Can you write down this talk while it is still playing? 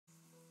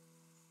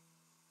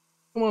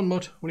Come on,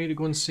 Mutt. We need to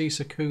go and see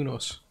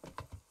Sakunos.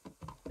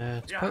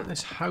 It's about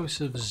this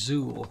House of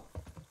Zool.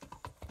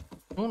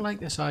 I don't like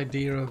this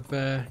idea of,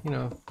 you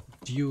know,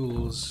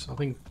 duels. I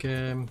think,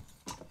 I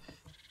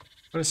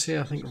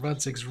think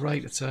Radzig's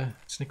right. It's an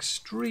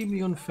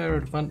extremely unfair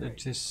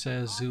advantage this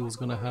Zool's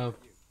going to have.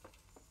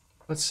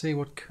 Let's see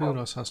what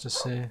Kunos has to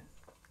say.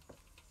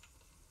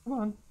 Come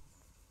on.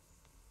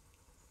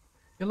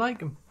 You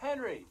like him?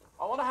 Henry,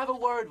 I want to have a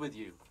word with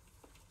you.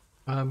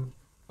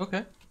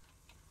 Okay.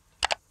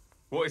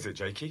 What is it,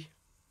 Jakey?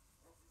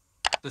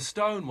 The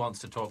Stone wants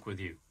to talk with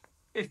you,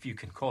 if you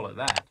can call it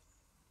that.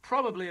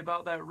 Probably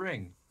about that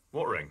ring.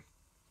 What ring?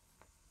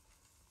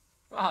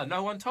 Ah,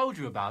 no one told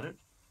you about it.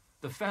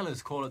 The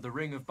fellas call it the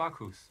Ring of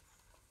Bacchus.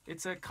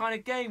 It's a kind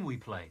of game we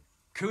play.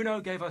 Kuno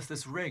gave us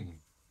this ring.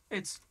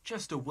 It's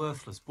just a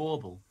worthless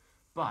bauble.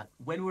 But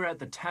when we're at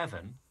the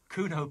tavern,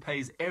 Kuno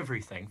pays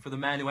everything for the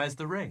man who has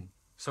the ring.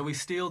 So we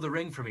steal the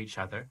ring from each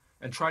other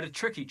and try to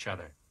trick each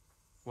other.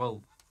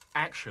 Well,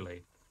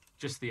 actually,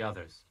 just the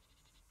others.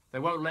 They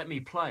won't let me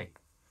play.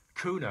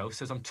 Kuno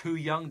says I'm too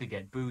young to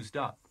get boozed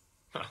up.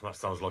 That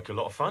sounds like a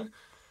lot of fun.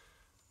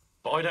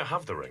 But I don't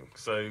have the ring,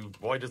 so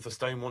why does the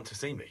Stone want to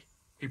see me?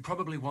 He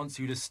probably wants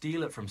you to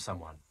steal it from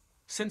someone.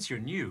 Since you're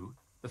new,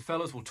 the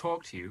fellows will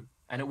talk to you,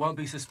 and it won't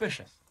be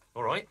suspicious.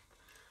 All right.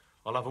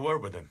 I'll have a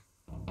word with him.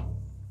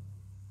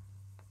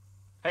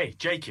 Hey,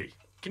 Jakey,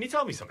 can you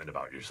tell me something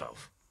about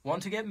yourself?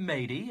 Want to get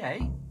matey, eh?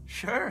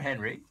 Sure,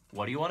 Henry.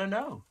 What do you want to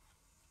know?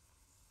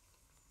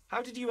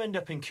 How did you end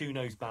up in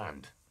Kuno's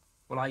band?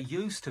 Well, I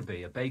used to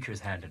be a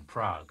baker's hand in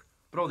Prague,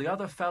 but all the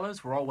other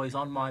fellas were always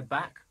on my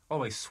back,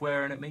 always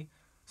swearing at me.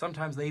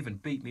 Sometimes they even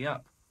beat me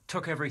up,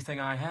 took everything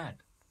I had.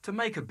 To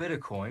make a bit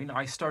of coin,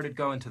 I started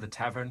going to the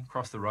tavern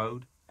across the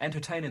road,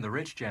 entertaining the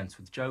rich gents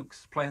with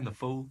jokes, playing the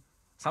fool.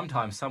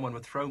 Sometimes someone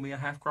would throw me a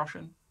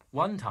half-groschen.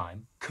 One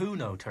time,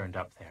 Kuno turned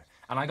up there,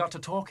 and I got to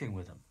talking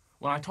with him.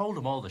 When I told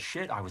him all the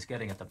shit I was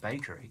getting at the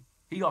bakery,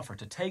 he offered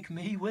to take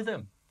me with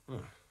him.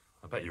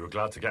 I bet you were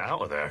glad to get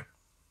out of there.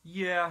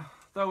 Yeah,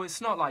 though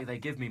it's not like they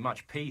give me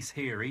much peace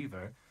here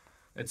either.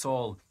 It's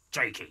all,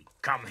 Jakey,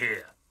 come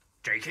here.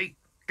 Jakey,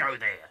 go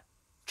there.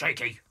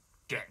 Jakey,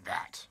 get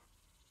that.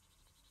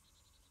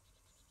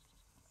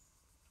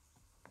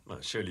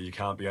 Well, surely you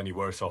can't be any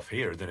worse off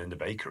here than in the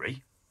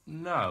bakery.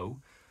 No,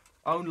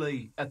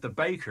 only at the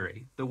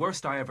bakery, the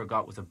worst I ever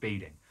got was a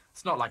beating.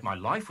 It's not like my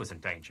life was in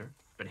danger.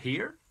 But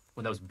here,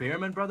 when those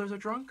Bierman brothers are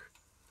drunk,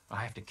 I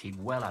have to keep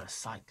well out of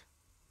sight.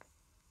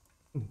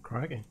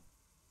 Crikey.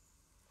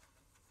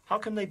 How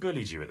come they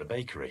bullied you at the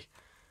bakery?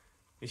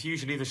 It's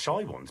usually the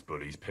shy ones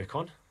bullies pick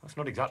on. That's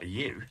not exactly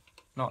you.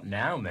 Not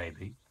now,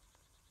 maybe.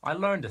 I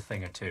learned a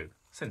thing or two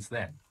since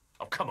then.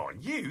 Oh, come on,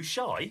 you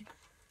shy?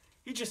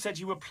 You just said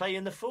you were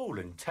playing the fool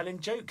and telling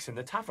jokes in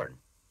the tavern.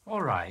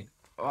 All right,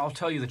 I'll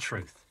tell you the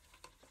truth.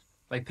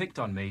 They picked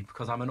on me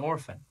because I'm an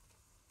orphan.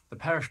 The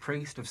parish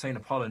priest of St.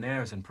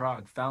 Apollinaires in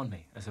Prague found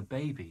me as a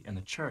baby in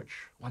the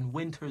church one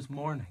winter's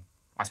morning.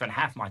 I spent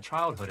half my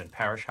childhood in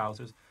parish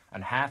houses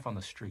and half on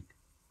the street.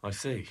 I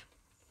see.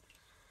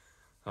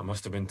 That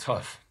must have been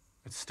tough.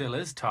 It still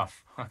is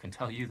tough, I can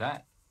tell you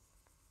that.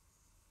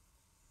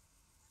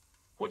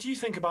 What do you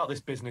think about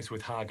this business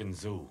with Hag and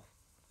Zool?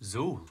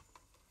 Zool?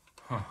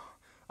 Huh.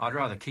 I'd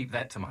rather keep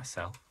that to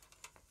myself.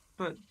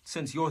 But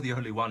since you're the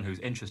only one who's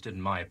interested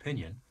in my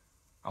opinion,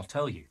 I'll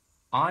tell you.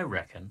 I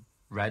reckon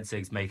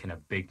Radzig's making a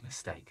big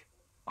mistake.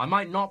 I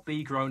might not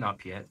be grown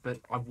up yet, but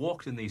I've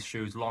walked in these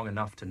shoes long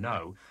enough to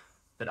know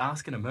that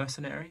asking a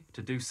mercenary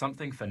to do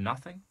something for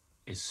nothing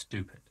is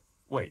stupid.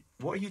 Wait,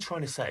 what are you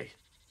trying to say?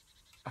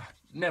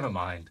 Never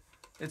mind.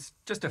 It's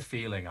just a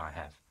feeling I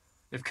have.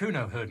 If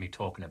Kuno heard me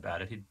talking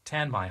about it, he'd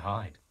tan my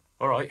hide.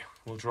 All right,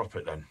 we'll drop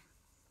it then.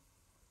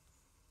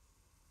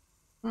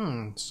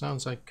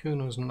 Sounds like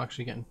Kuno's not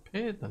actually getting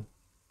paid then.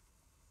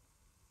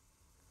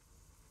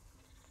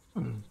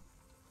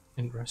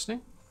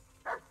 Interesting.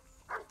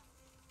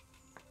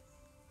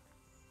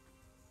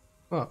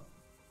 What?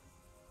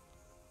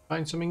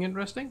 Find something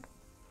interesting?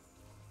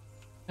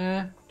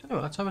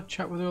 Let's have a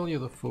chat with all the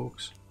other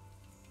folks.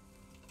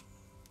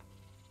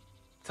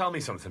 Tell me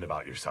something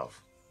about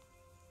yourself.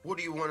 What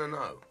do you want to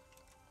know?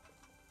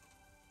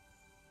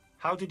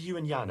 How did you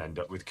and Jan end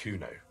up with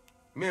Kuno?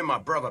 Me and my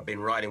brother been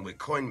riding with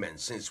coinmen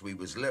since we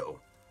was little.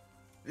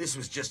 This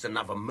was just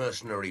another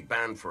mercenary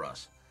band for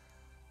us.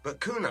 But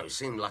Kuno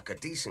seemed like a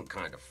decent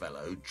kind of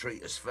fellow who'd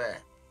treat us fair.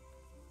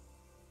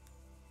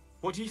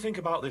 What do you think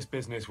about this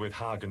business with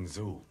Hag and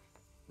Zool?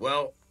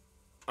 Well,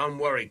 I'm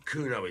worried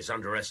Kuno is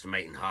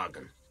underestimating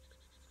Hagen.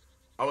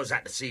 I was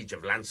at the siege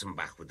of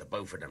Lansenbach with the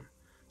both of them,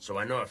 so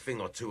I know a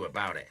thing or two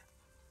about it.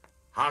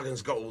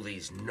 Hagen's got all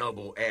these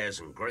noble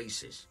airs and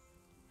graces.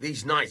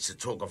 These knights that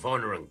talk of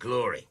honor and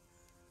glory.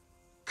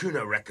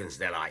 Kuno reckons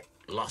they're like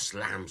lost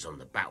lambs on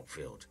the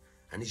battlefield,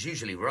 and he's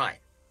usually right.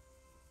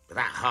 But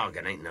that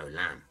Hagen ain't no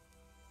lamb.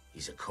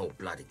 He's a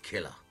cold-blooded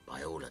killer,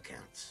 by all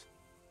accounts.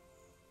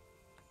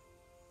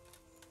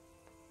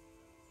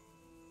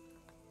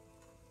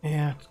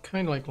 Yeah, it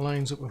kind of like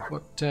lines up with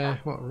what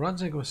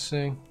Radzig was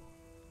saying.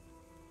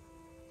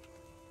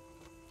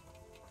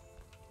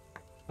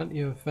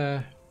 Plenty of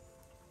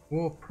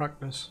war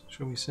practice,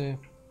 shall we say.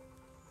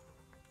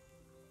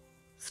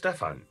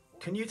 Stefan,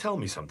 can you tell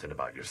me something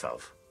about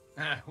yourself?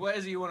 What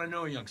is it you want to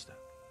know, youngster?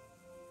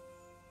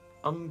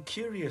 I'm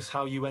curious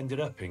how you ended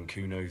up in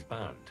Kuno's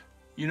band.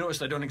 You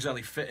noticed I don't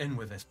exactly fit in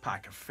with this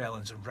pack of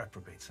felons and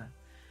reprobates, huh?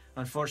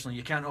 Unfortunately,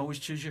 you can't always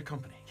choose your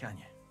company, can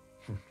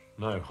you?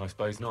 No, I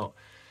suppose not.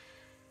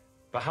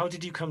 But how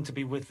did you come to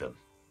be with them?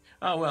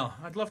 Oh, well,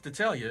 I'd love to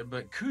tell you,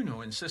 but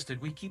Kuno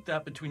insisted we keep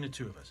that between the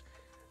two of us.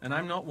 And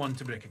I'm not one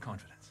to break a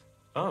confidence.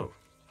 Oh.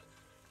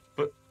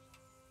 But,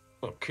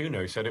 well,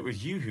 Kuno said it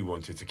was you who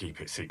wanted to keep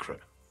it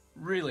secret.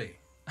 Really?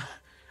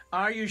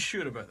 Are you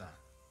sure about that?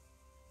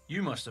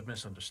 You must have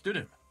misunderstood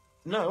him.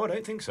 No, I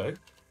don't think so.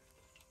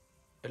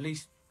 At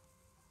least...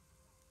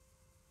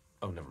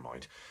 Oh, never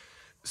mind.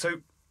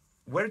 So,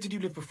 where did you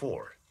live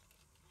before?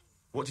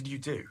 What did you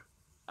do?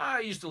 I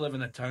used to live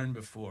in a town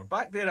before.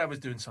 Back there I was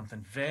doing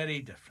something very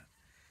different.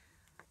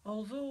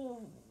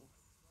 Although,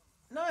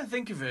 now I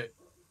think of it,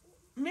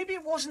 maybe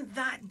it wasn't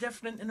that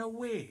different in a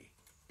way,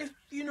 if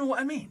you know what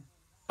I mean.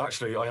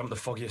 Actually, I haven't the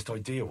foggiest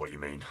idea what you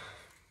mean.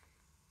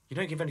 You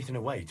don't give anything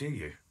away, do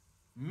you?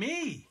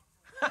 Me?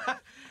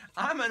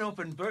 I'm an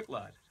open book,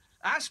 lad.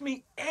 Ask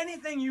me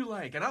anything you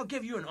like, and I'll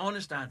give you an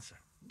honest answer.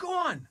 Go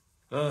on.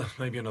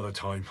 Maybe another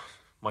time.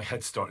 My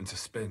head's starting to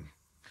spin.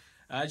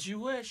 As you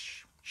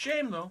wish.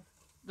 Shame, though.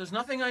 There's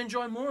nothing I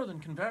enjoy more than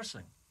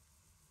conversing.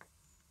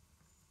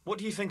 What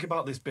do you think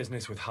about this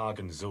business with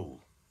Hagen Zul?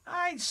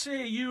 I'd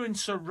say you and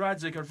Sir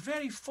Radzig are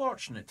very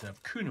fortunate to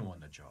have Kuno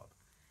on the job.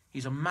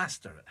 He's a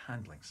master at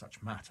handling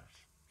such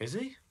matters. Is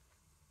he?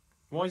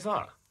 Why's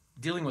that?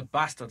 Dealing with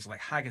bastards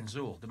like Hagen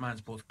Zul demands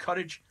both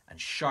courage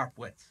and sharp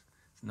wits.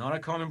 It's not a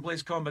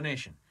commonplace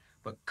combination,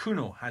 but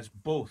Kuno has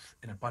both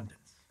in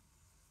abundance.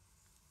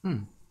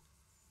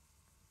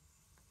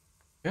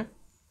 Yeah,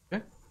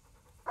 yeah.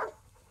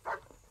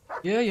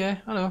 Yeah,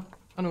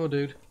 I know,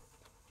 dude.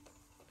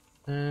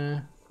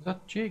 Is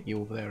that Jakey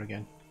over there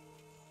again?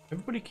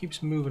 Everybody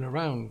keeps moving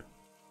around.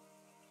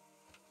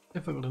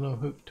 Difficult to know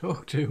who to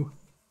talk to.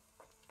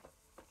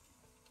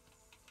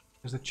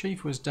 Because the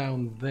chief was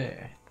down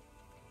there.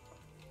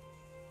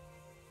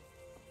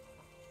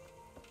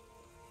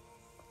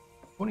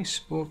 Only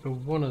spoke to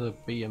one of the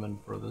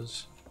Beerman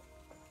brothers.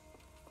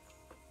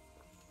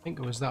 I think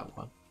it was that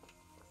one.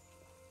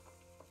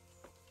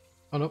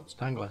 Oh no, it's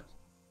Tangler.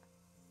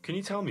 Can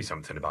you tell me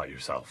something about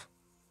yourself?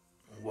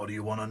 What do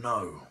you want to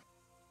know?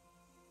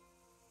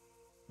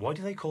 Why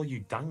do they call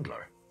you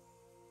Dangler?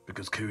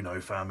 Because Kuno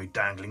found me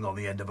dangling on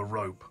the end of a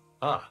rope.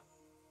 Ah,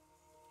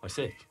 I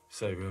see.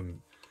 So,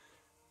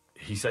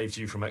 he saved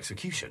you from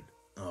execution?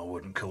 I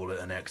wouldn't call it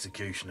an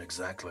execution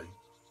exactly.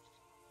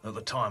 At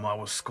the time I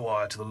was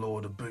squire to the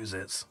Lord of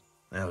Buzitz.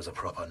 There was a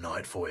proper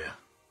knight for you,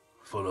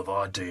 full of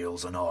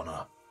ideals and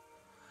honour.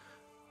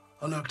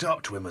 I looked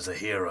up to him as a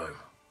hero.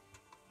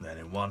 Then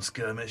in one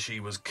skirmish he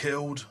was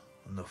killed,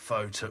 and the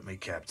foe took me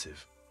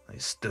captive. They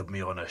stood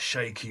me on a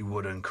shaky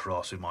wooden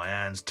cross with my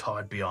hands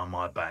tied behind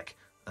my back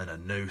and a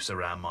noose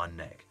around my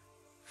neck,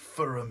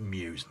 for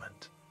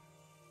amusement.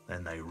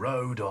 Then they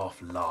rode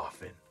off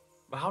laughing.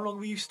 But how long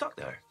were you stuck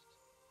there?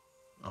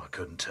 I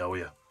couldn't tell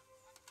you.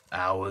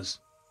 Hours,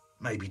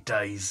 maybe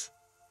days.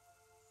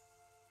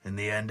 In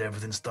the end,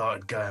 everything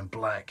started going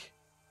black.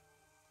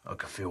 I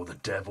could feel the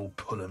devil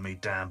pulling me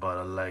down by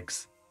the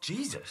legs.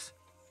 Jesus!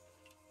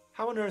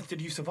 How on earth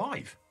did you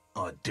survive?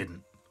 I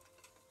didn't.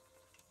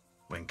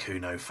 When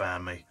Kuno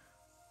found me,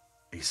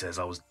 he says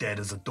I was dead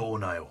as a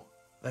doornail.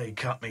 They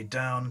cut me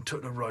down and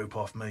took the rope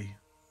off me.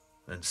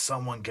 Then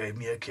someone gave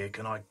me a kick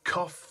and I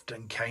coughed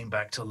and came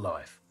back to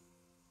life.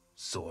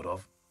 Sort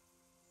of.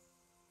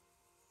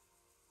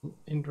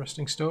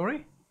 Interesting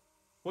story.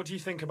 What do you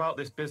think about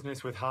this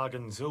business with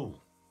Hagen Zul?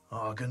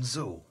 Hagen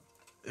Zul?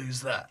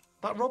 Who's that?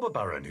 That robber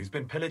baron who's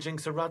been pillaging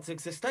Sir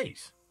Radzig's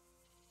estates.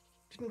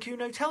 Didn't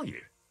Kuno tell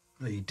you?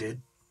 He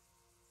did.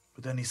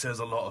 But then he says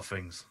a lot of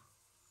things.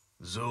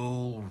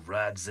 Zul,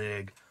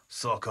 Radzig,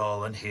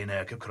 Sokol and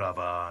Hinek of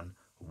Kravan,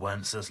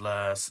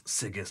 Wenceslas,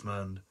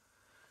 Sigismund.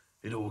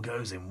 It all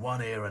goes in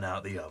one ear and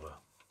out the other.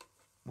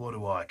 What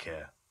do I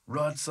care?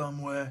 Ride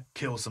somewhere,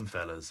 kill some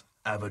fellas,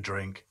 have a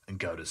drink and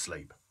go to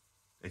sleep.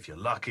 If you're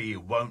lucky,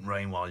 it won't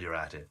rain while you're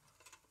at it.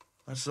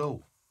 That's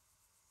all.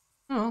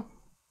 Oh,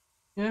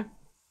 yeah.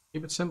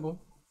 Keep it simple.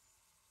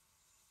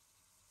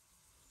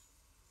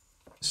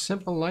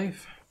 Simple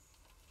life.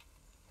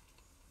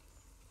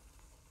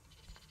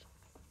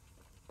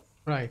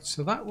 Right,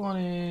 so that one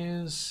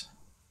is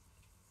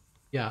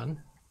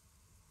Jan.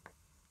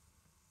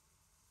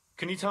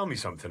 Can you tell me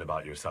something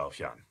about yourself,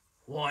 Jan?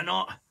 Why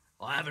not?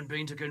 I haven't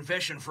been to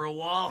confession for a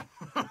while.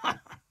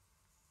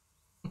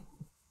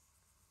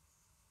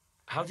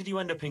 How did you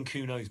end up in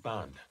Kuno's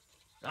band?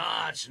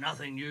 It's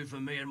nothing new for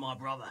me and my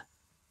brother.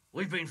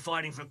 We've been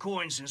fighting for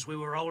coins since we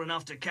were old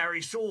enough to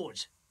carry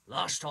swords.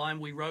 Last time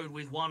we rode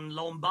with one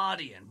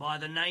Lombardian by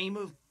the name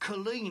of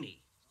Collini.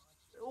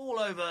 All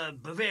over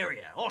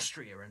Bavaria,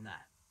 Austria and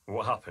that.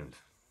 What happened?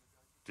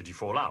 Did you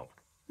fall out?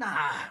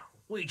 Nah,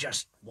 we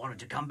just wanted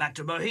to come back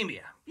to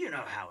Bohemia. You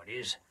know how it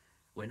is.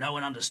 When no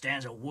one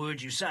understands a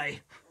word you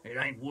say, it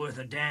ain't worth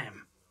a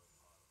damn.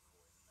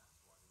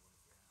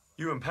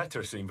 You and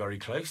Petter seem very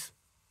close.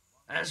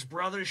 As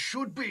brothers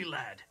should be,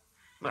 lad.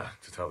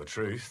 To tell the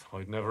truth,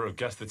 I'd never have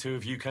guessed the two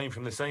of you came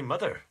from the same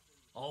mother.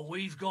 Oh,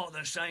 we've got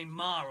the same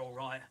ma, all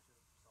right.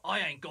 I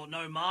ain't got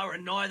no ma,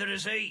 and neither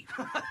does he.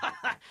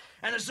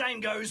 And the same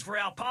goes for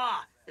our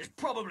pa. It's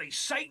probably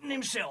Satan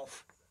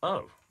himself.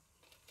 Oh.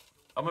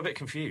 I'm a bit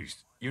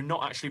confused. You're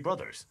not actually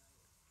brothers?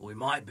 We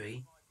might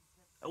be.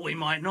 We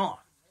might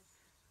not.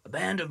 A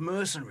band of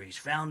mercenaries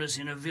found us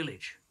in a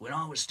village when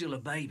I was still a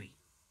baby,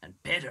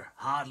 and Petter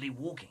hardly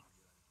walking.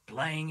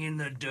 Playing in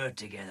the dirt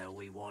together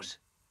we was.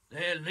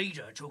 Their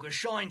leader took a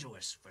shine to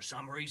us for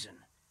some reason.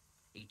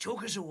 He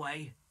took us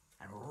away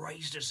and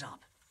raised us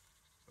up.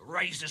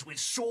 Raised us with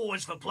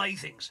swords for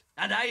playthings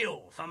and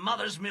ale for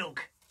mother's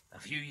milk. A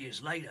few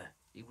years later,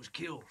 he was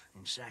killed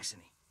in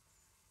Saxony.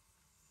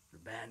 The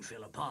band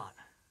fell apart,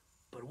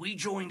 but we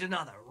joined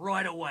another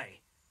right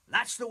away.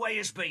 That's the way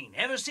it's been,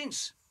 ever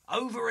since,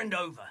 over and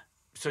over.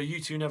 So you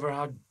two never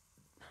had...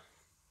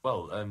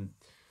 well,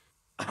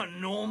 A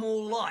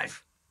normal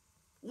life.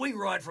 We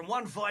ride from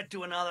one fight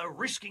to another,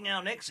 risking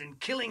our necks and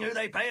killing who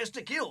they pay us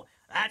to kill.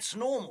 That's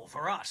normal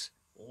for us.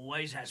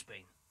 Always has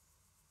been.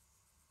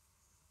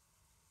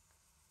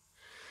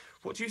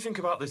 What do you think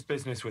about this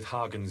business with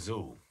Hagen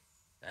Zul?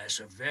 That's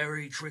a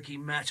very tricky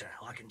matter,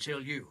 I can tell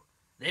you.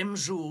 Them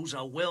Zuls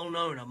are well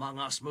known among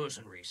us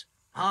mercenaries.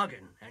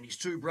 Hagen and his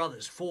two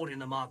brothers fought in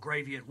the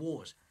Margraviate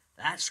Wars.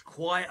 That's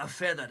quite a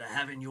feather to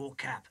have in your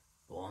cap.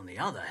 On the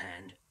other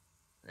hand,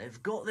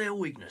 they've got their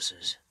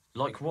weaknesses.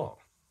 Like what?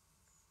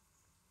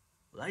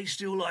 They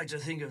still like to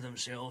think of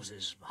themselves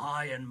as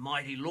high and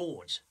mighty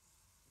lords.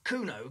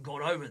 Kuno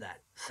got over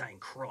that, thank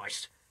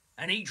Christ,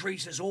 and he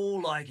treats us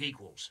all like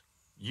equals.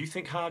 You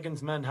think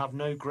Hagen's men have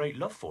no great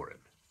love for him?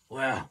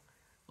 Well,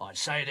 I'd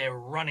say they're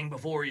running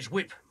before his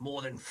whip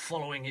more than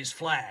following his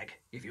flag,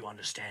 if you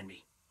understand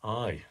me.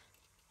 Aye.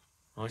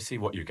 I see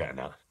what you're getting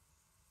at.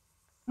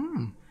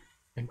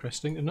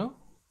 Interesting to know.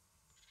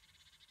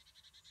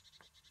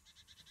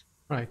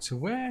 Right, so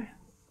where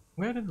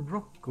did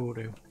Rock go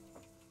to?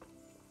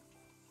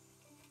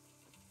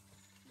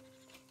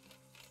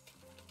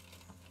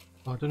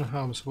 I don't know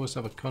how I'm supposed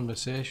to have a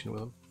conversation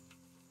with him.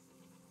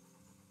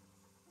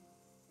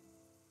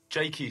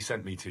 Jakey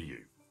sent me to you.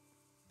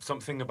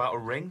 Something about a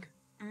ring?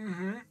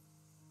 Mm-hmm.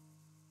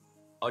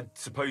 I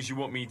suppose you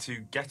want me to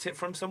get it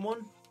from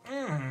someone?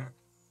 Mm-hmm.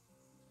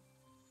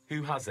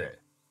 Who has it?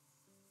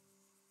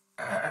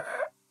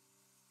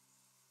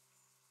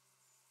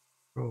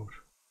 Road.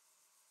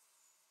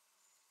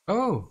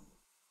 Oh!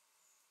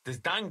 Does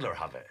Dangler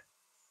have it?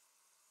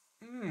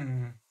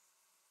 Mm-hmm.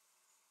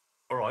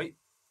 All right.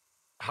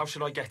 How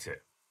should I get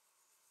it?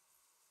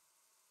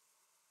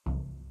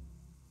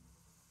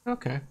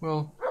 Okay,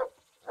 well...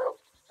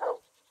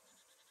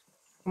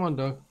 Come on,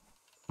 dog.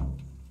 Have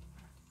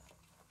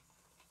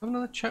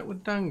another chat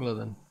with Dangler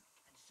then.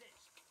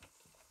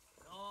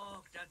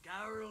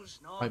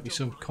 Might be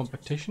some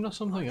competition or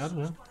something, I don't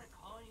know.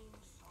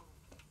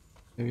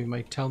 Maybe he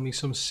might tell me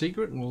some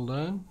secret and we'll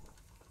learn.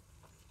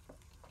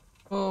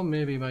 Or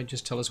maybe he might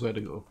just tell us where to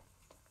go.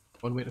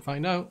 One way to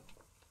find out.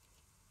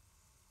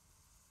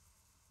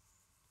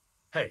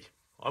 Hey,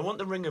 I want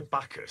the Ring of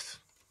Bacchus.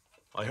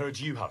 I heard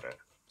you have it.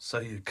 So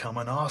you'd come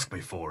and ask me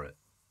for it.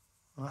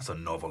 Well, that's a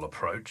novel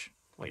approach.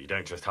 Well, you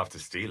don't just have to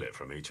steal it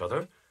from each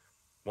other.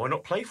 Why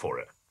not play for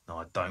it? No,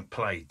 I don't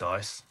play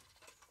dice,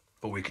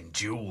 but we can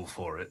duel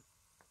for it.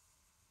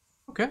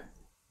 Okay.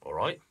 All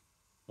right.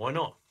 Why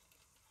not?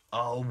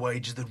 I'll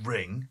wager the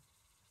ring,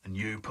 and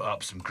you put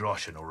up some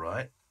groschen, all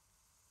right?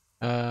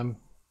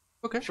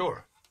 Okay.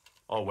 Sure.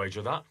 I'll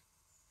wager that.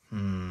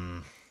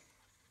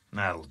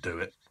 That'll do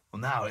it. Well,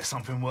 now it's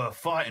something worth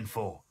fighting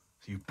for,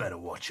 so you better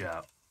watch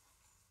out.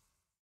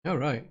 All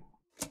right.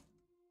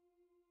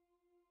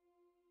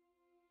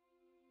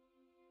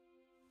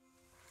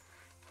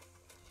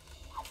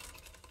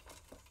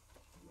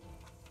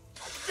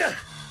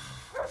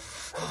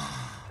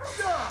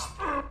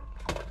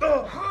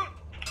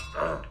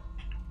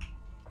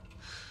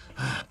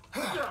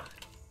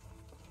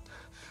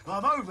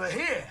 I'm over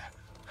here.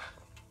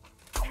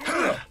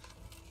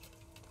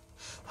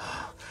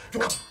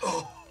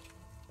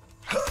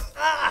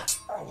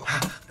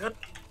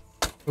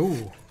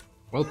 Ooh,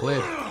 well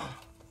played.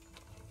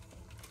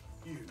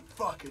 You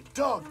fucking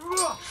dog.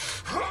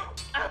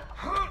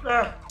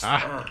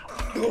 Ah.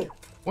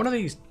 One of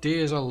these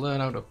days I'll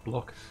learn how to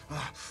block.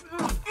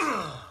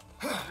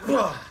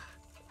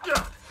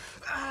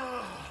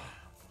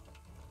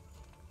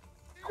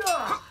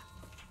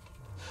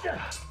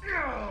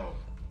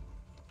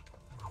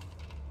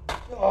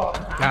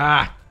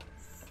 Ah!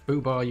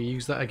 Boobar, you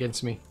use that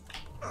against me.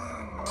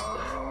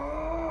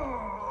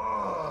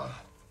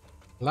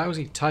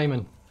 Lousy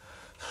timing.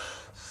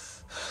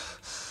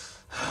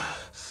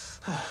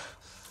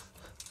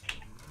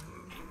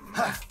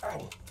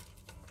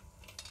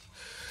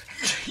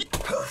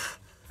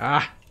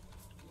 Ah!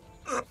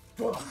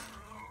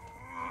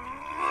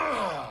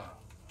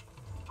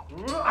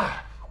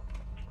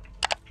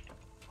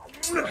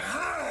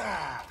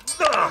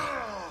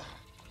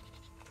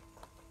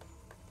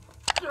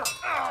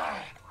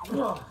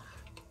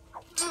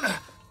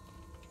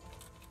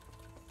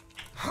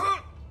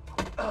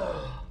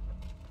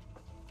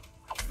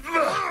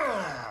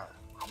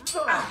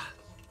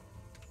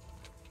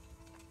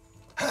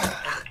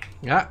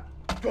 Yeah.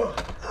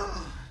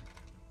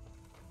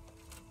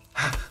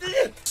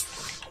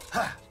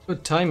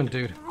 Good timing,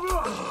 dude.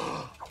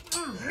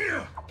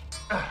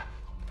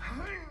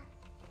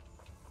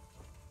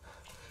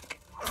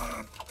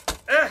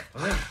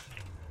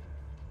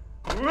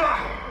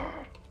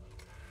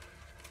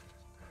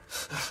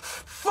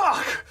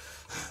 Fuck!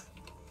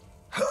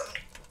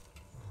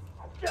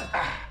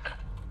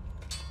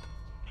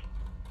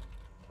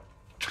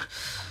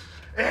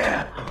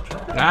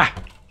 Ah.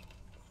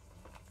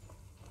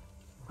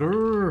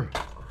 Grr.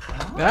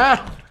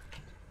 Ah.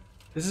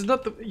 This is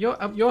not the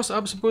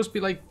I'm supposed to be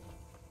like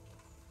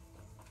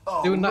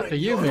doing that to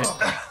you, mate.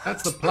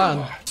 That's the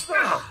plan.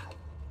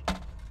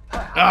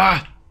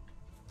 Ah.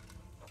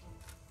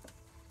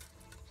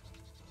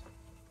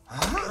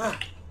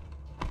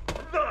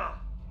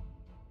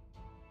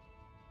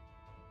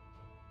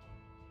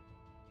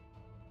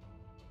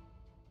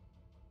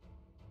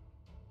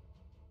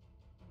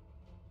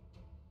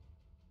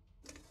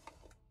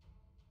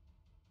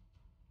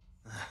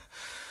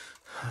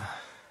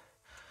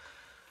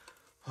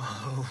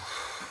 Oh,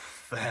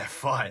 fair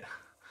fight.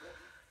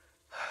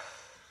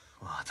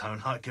 Well, I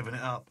don't like giving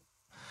it up.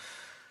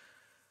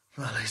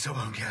 At least I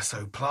won't get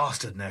so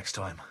plastered next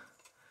time.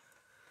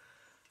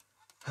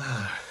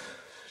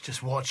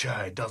 Just watch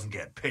how it doesn't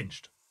get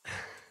pinched.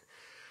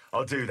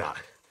 I'll do that.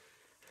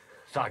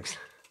 Thanks.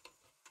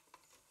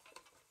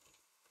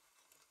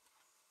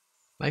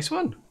 Nice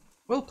one.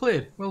 Well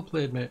played,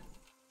 mate.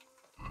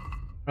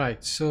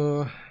 Right,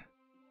 so I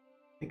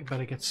think I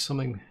better get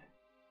something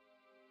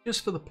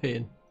just for the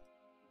pain.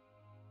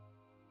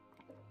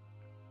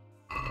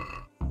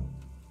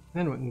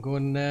 Then we can go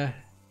and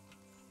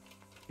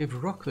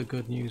give Rock the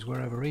good news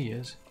wherever he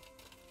is.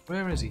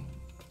 Where is he?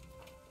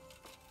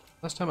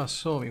 Last time I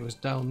saw him, he was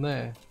down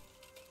there.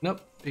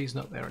 Nope, he's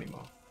not there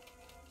anymore.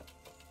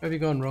 Where have you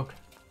gone, Rock?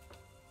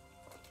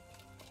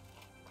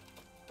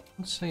 I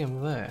don't see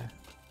him there.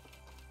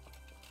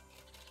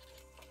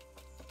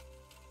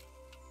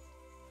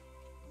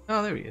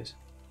 Oh, there he is.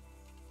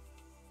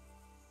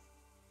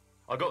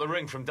 I got the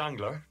ring from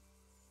Dangler.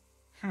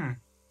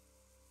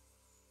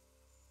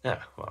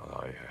 Yeah,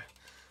 well,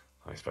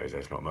 I suppose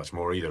there's not much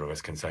more either of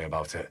us can say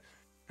about it.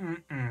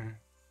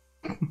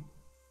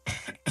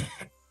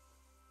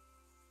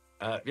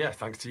 Yeah,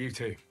 thanks to you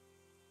too.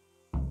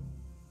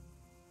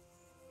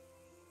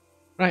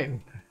 Right,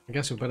 I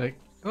guess we better...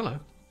 Hello.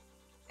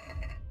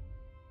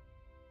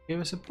 Gave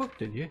us a book,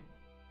 did you?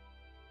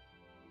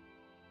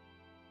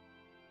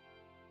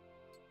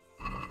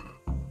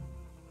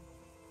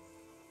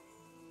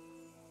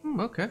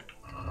 Okay.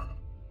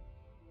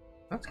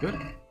 That's good.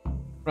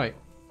 Right.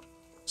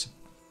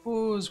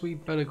 Suppose we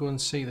better go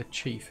and see the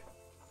chief.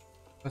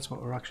 That's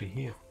what we're actually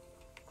here.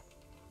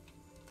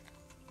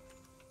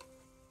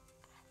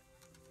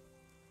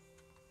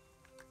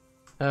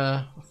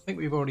 I think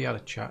we've already had a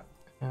chat.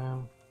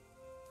 I'd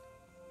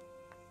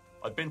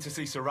been to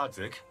see Sir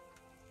Radzik.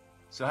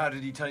 So how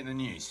did he take the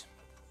news?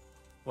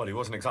 Well, he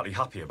wasn't exactly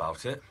happy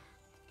about it.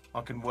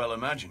 I can well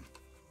imagine.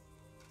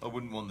 I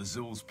wouldn't want the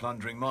Zools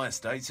plundering my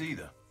estates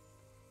either.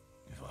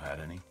 If I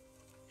had any.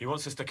 He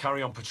wants us to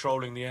carry on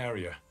patrolling the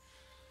area.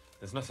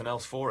 There's nothing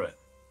else for it.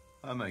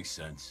 That makes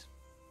sense.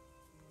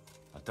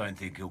 I don't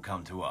think he'll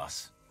come to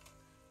us.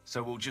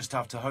 So we'll just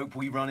have to hope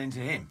we run into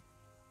him.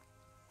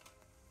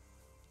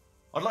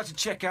 I'd like to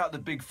check out the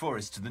big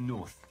forest to the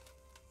north,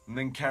 and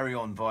then carry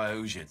on via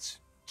Ujits.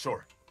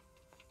 Sure.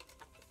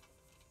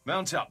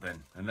 Mount up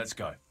then, and let's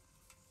go.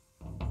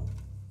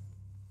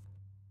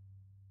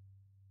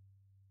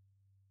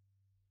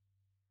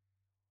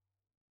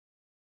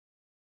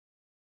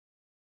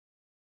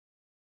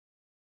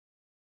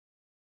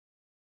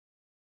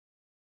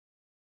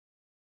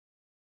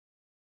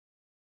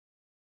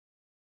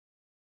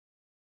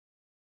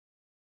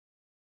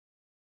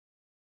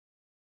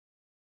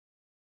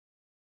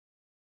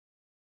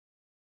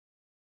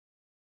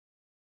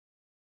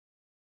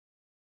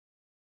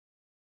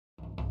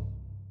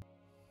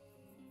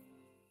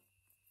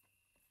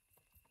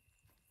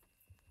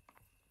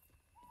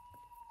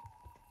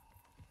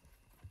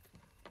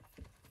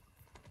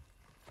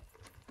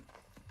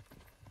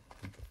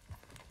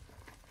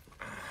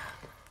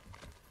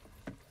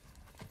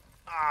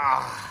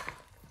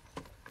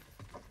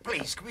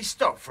 Please, can we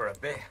stop for a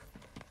bit?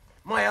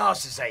 My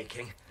arse is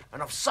aching,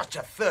 and I've such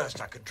a thirst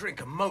I could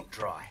drink a moat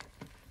dry.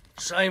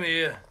 Same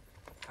here.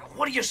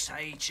 What do you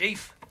say,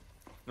 Chief?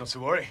 Not to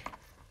worry.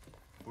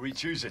 We'll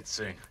reach Ujits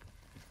soon.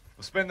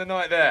 We'll spend the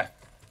night there.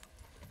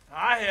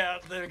 I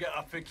heard they've got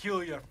a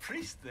peculiar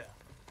priest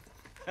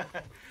there.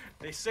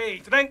 They say he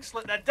drinks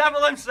like the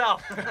devil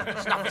himself.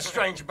 There's nothing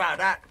strange about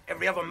that.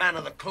 Every other man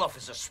of the cloth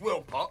is a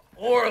swill pot.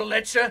 Or a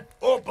lecher.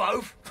 Or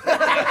both.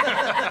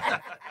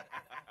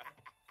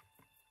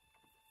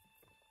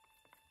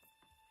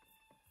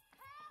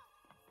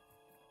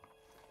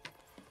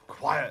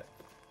 Quiet.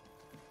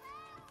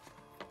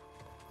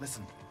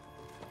 Listen.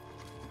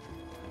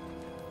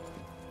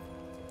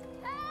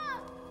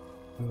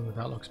 Ooh,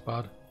 that looks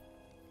bad.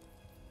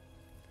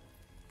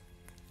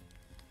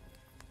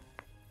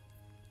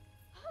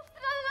 For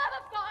the love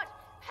of God,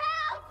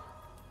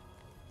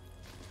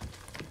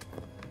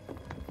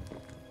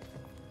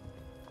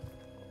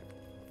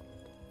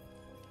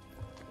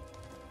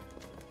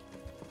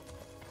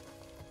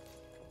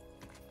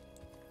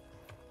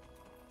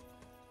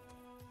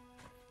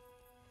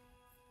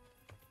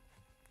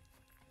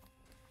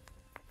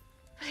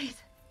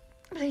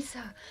 Please,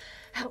 sir,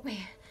 help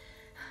me.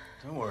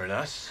 Don't worry,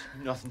 lass.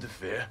 Nothing to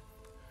fear.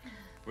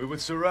 We're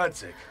with Sir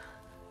Radzig,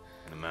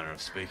 in a manner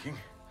of speaking.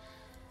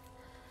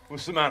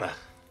 What's the matter?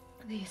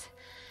 These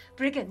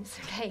brigands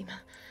came.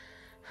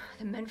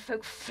 The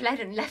menfolk fled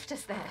and left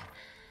us there.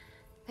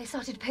 They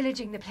started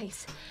pillaging the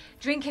place,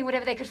 drinking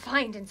whatever they could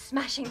find and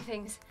smashing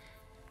things.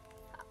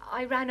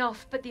 I ran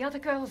off, but the other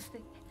girls,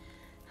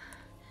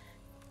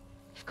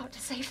 you've got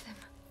to save them.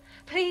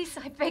 Please,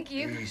 I beg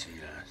you. Easy,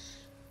 lass.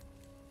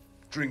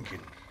 Drinking,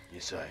 you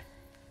say?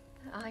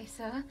 Aye,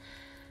 sir.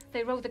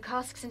 They rolled the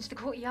casks into the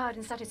courtyard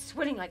and started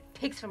swilling like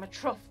pigs from a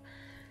trough.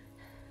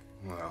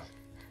 Well,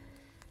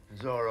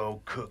 as our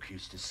old cook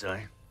used to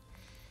say,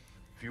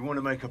 if you want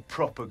to make a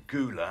proper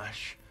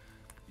goulash,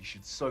 you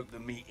should soak the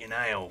meat in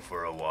ale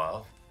for a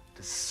while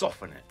to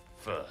soften it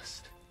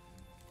first.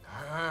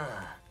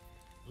 Ah,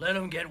 let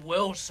them get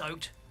well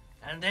soaked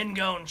and then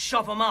go and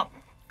chop them up.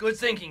 Good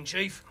thinking,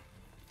 Chief.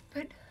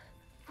 But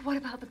what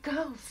about the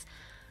girls?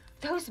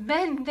 Those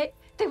men,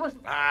 they were...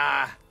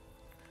 Ah,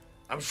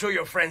 I'm sure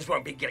your friends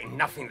won't be getting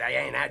nothing they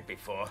ain't had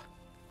before.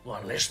 Well,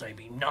 unless they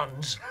be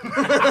nuns.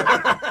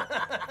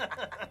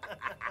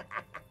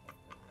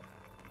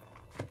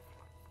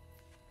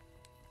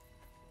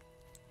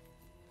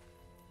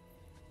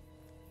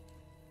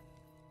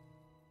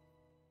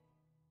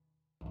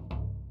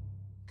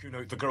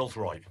 Kuno, the girl's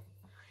right.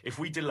 If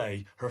we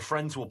delay, her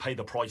friends will pay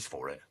the price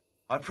for it.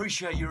 I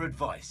appreciate your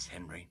advice,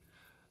 Henry.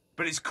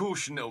 But it's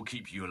caution that'll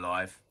keep you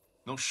alive,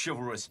 not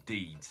chivalrous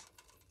deeds.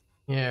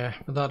 Yeah,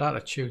 but that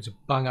attitude's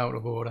bang out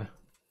of order.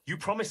 You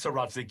promised Sir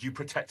Radzig you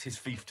protect his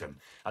fiefdom,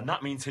 and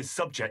that means his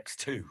subjects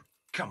too.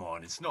 Come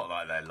on, it's not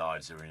like their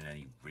lives are in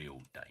any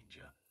real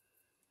danger.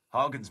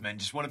 Hagen's men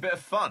just want a bit of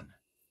fun.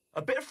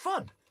 A bit of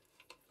fun?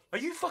 Are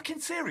you fucking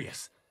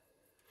serious?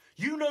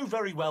 You know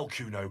very well,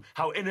 Kuno,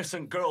 how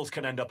innocent girls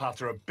can end up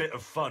after a bit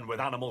of fun with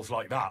animals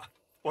like that.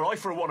 Well, I,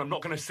 for one, am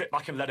not going to sit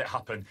back and let it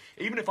happen,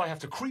 even if I have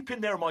to creep in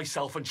there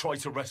myself and try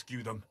to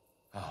rescue them.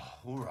 Oh,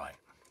 all right.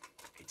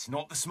 It's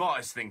not the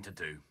smartest thing to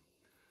do.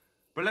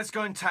 But let's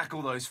go and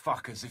tackle those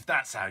fuckers if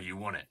that's how you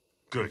want it.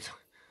 Good.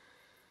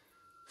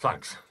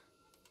 Thanks.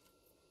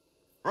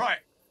 Right.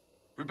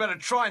 We better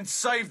try and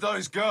save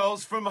those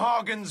girls from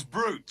Hagen's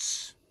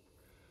brutes.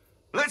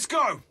 Let's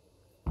go!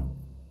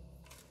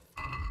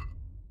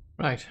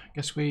 Right,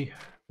 guess we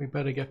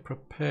better get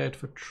prepared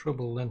for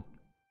trouble then.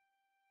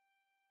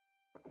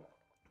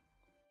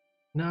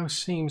 Now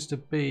seems to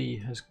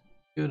be as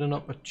good an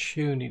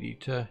opportunity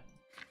to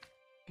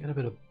get a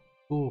bit of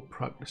bow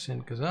practice in,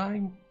 because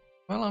I'm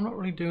not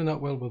really doing that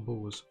well with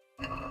bows.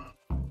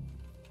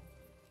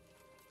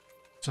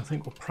 So I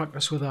think we'll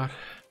practice with that.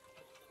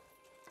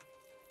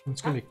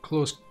 It's going to be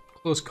close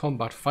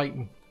combat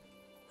fighting.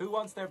 Who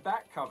wants their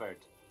back covered?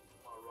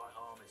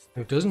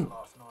 Who doesn't?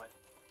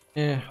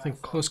 Yeah, I think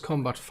close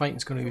combat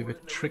fighting's going to be a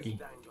bit tricky.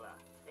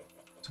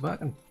 So if I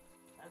can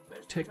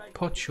take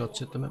pot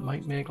shots at them, it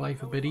might make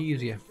life a bit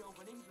easier.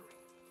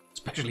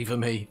 Especially for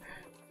me.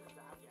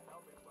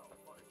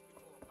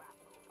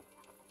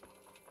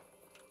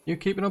 You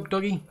keeping up,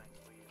 doggy?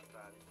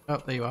 Oh,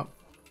 there you are.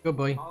 Good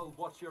boy. I'll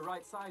watch your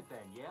right side then,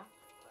 yeah?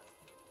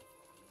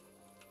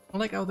 I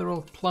like how they're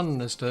all planning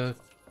as to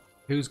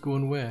who's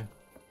going where.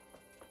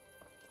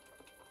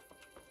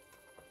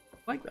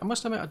 Like, I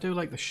must admit, I do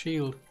like the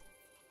shield.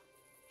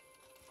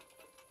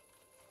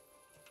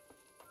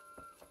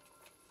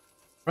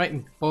 Right,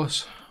 and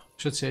boss. I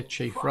should say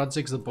chief.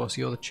 Radzig's the boss,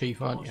 you're the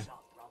chief, aren't you?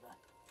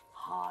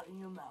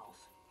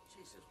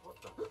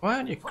 Why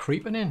aren't you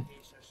creeping in?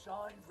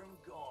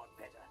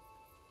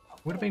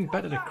 Would have been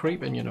better to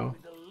creep in, you know.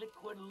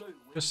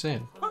 Just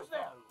saying. Who's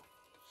there?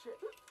 Shit.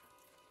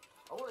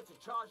 I wanted to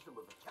charge them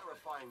with a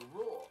terrifying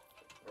roar.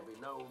 There'll be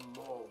no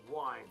more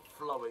wine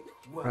flowing.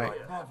 Right,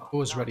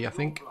 bow's ready, I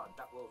think.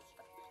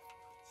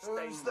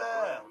 Who's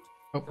there?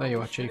 Oh, there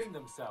you are, chief. Shooting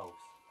themselves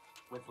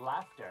with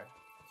laughter.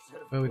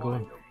 Where are we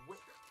going?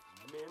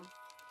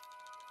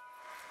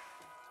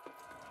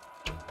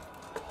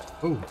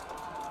 Ooh.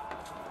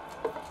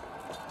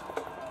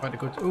 Quite a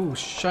good. Ooh,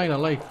 shine a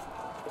light.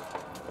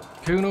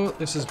 Kuno,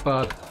 this is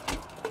bad.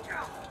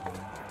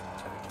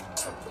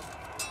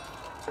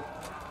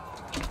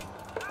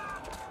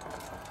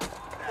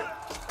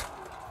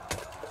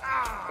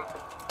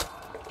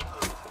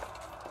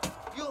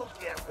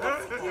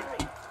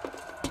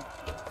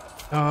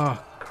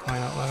 Ah,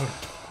 crying out loud.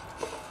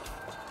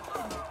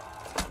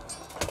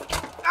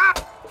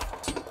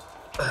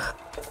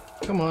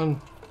 Come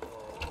on.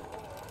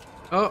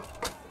 Oh.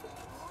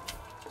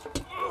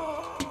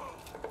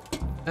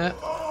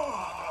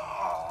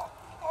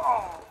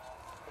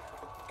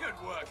 Good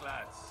work,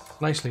 lads.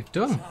 Nicely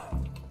done.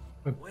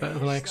 We're better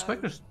than I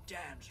expected.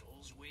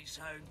 Damsels we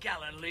so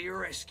gallantly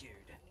rescued.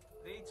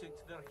 They took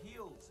to their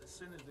heels as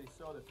soon as they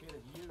saw the pair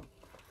of you.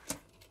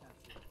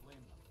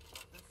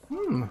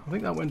 I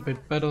think that went a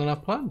bit better than I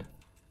planned.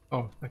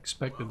 Oh,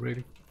 expected,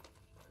 really.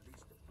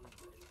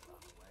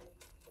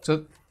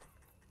 So,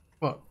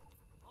 what?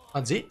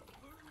 That's it?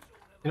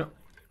 You know.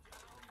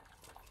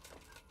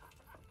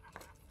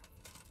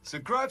 So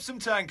grab some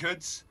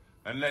tankards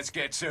and let's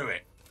get to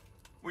it.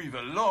 We've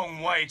a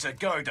long way to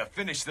go to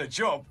finish the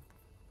job.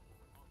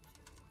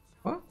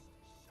 What?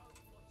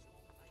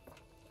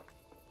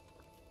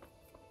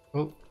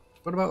 Well,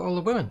 what about all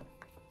the women?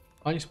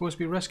 Aren't you supposed to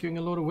be rescuing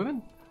a load of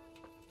women?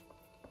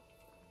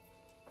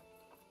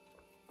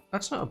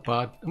 That's not a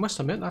bad... I must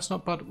admit, that's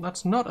not bad.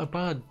 That's not a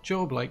bad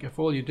job. Like, if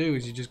all you do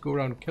is you just go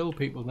around and kill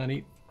people and then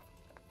eat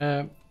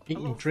and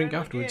drink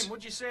afterwards.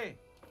 What'd you say?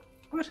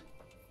 What?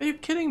 Are you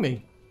kidding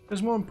me?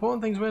 There's more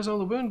important things. Where's all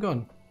the women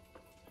gone?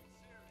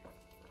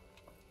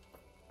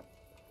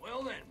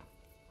 Well then,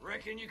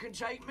 reckon you can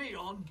take me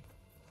on?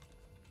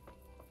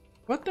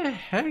 What the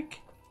heck?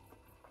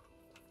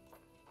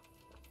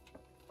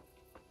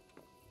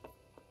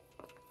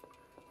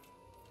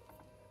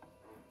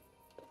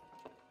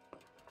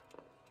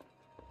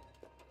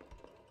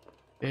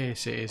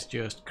 This is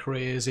just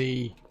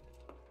crazy.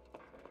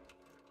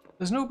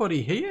 There's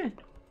nobody here.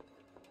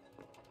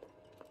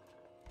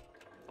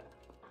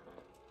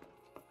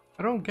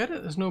 I don't get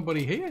it. There's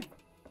nobody here.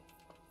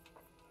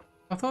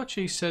 I thought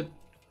she said,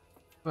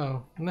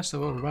 well, unless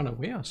they've all run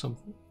away or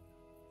something.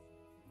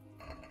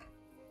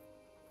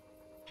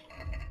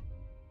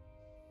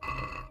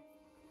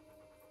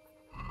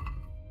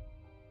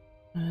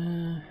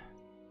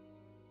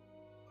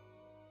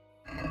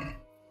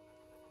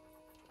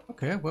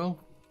 Okay, well.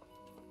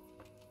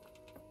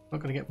 Not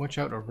going to get much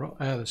out of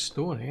the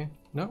stone here.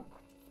 No.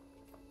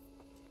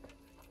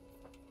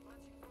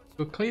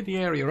 So clear the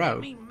area out.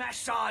 Let me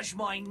massage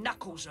my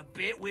knuckles a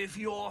bit with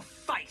your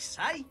face,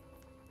 eh?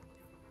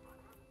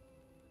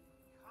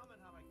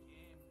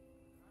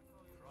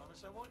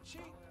 Promise I won't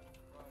cheat.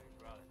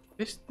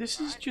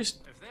 This is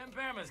just... If them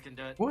Vermins can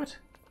do it, What?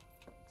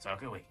 so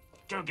can we.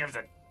 Who gives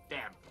a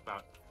damn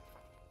about...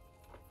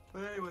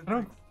 I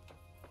don't...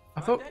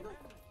 I thought...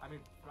 I mean,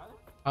 brother?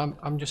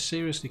 I'm just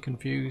seriously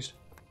confused.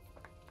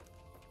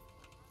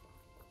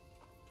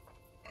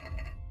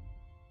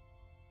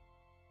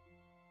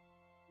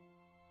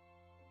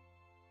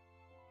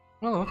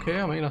 Well, okay,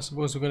 I mean, I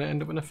suppose we're going to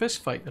end up in a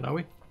fist fight then, are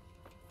we?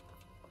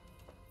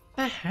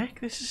 The heck?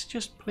 This is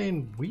just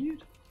plain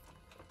weird.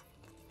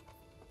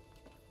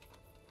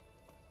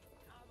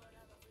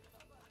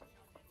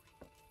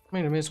 I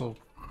mean, I may as well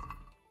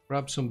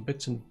grab some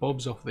bits and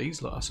bobs off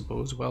these lot, I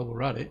suppose, while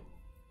we're at it.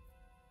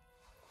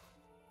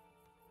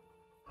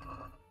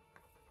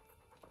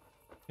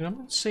 You know, I'm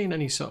not seeing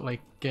any sort of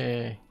like,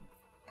 any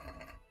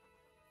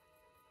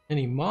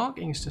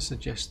markings to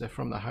suggest they're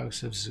from the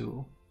House of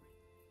Zool.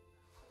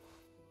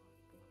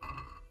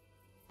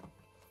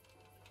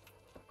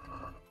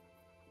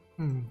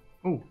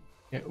 Oh,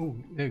 yeah, oh,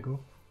 there you go.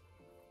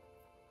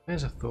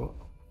 There's a thought.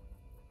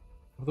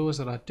 Of those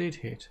that I did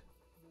hit,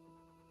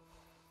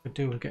 could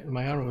do with getting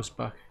my arrows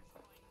back.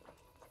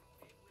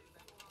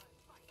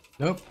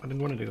 Nope, I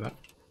didn't want to do that.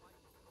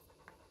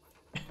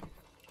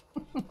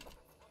 I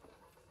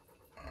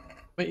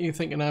bet you're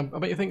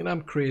thinking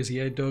I'm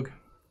crazy, eh, Doug?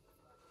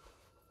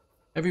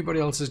 Everybody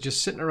else is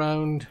just sitting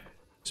around,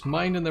 just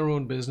minding their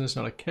own business,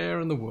 not a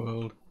care in the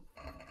world.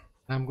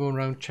 And I'm going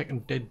around checking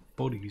dead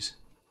bodies.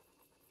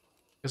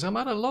 Because I'm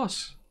at a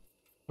loss.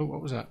 Oh, what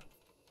was that?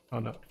 Oh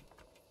no.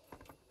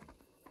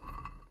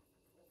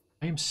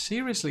 I am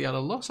seriously at a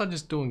loss. I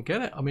just don't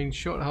get it. I mean,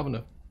 short of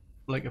having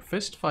a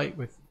fist fight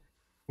with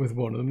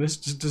one of them, this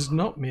just does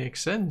not make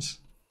sense.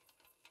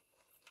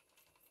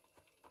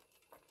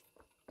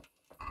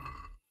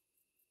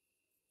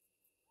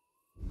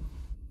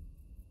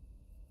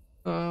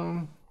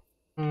 Oh,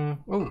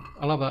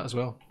 I'll have that as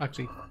well,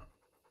 actually.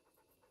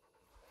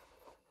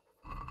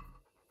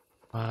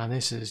 Man,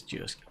 this is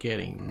just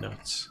getting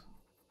nuts.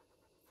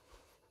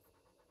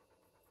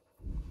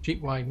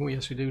 Cheap wine. Oh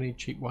yes, we do need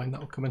cheap wine.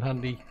 That'll come in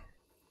handy.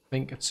 I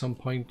think at some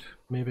point,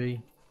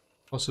 maybe,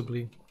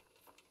 possibly.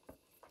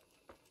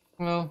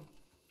 Well,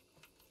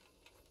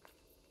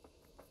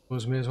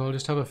 suppose may as well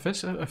just have a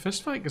fist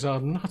fight because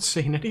I'm not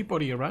seeing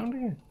anybody around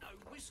here. No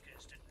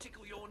whiskers to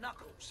tickle your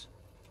knuckles.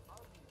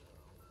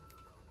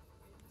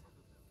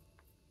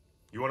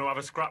 You want to have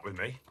a scrap with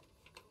me?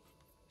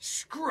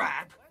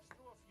 Scrap?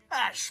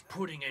 That's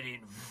putting it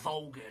in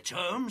vulgar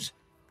terms.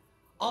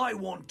 I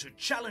want to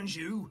challenge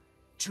you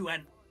to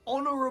an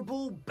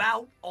honourable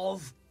bout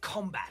of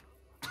combat.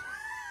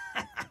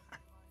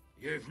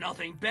 You've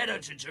nothing better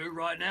to do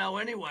right now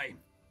anyway.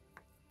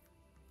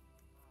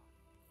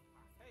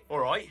 All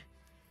right,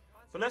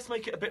 but let's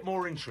make it a bit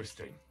more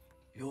interesting.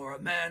 You're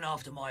a man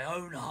after my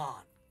own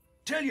heart.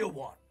 Tell you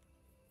what,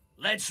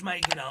 let's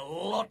make it a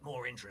lot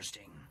more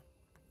interesting.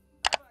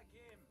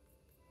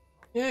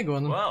 Yeah, go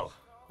on then. Well,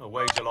 a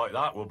wager like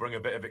that will bring a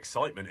bit of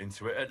excitement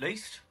into it, at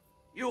least.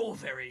 You're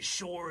very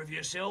sure of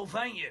yourself,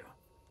 ain't you?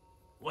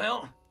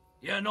 Well,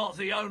 you're not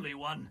the only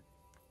one.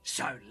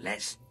 So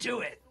let's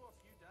do it.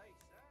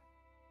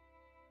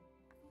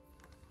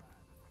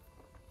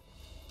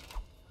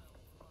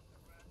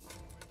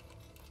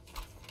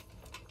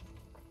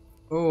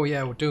 Oh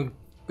yeah, we're doing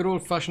good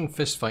old-fashioned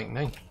fist fighting,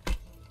 eh?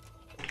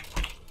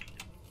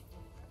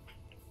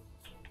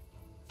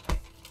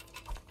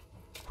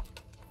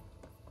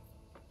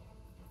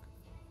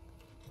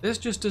 This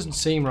just doesn't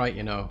seem right,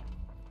 you know.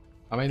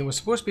 I mean, there was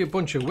supposed to be a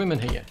bunch of women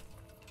here.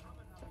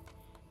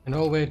 And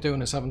all we're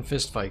doing is having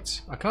fist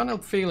fights. I can't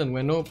help feeling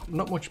we're not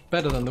much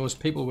better than those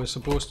people we're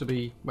supposed to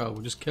be, well,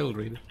 we're just killed,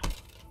 really.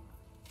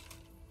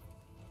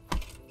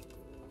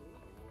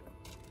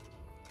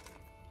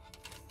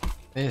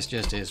 This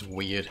just is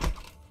weird.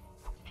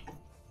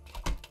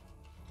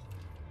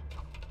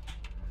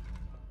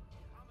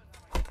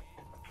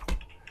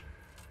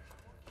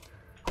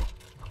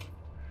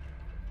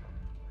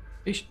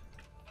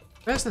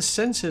 Where's the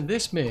sense in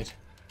this, mate?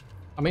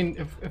 I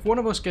mean, if one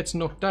of us gets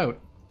knocked out,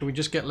 do we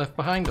just get left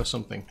behind or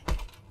something?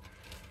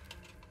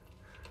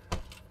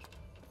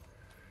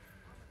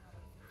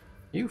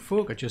 You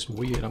folk are just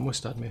weird, I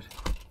must admit.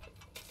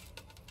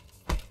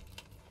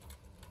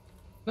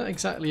 Not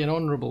exactly an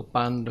honourable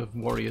band of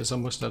warriors, I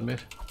must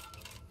admit.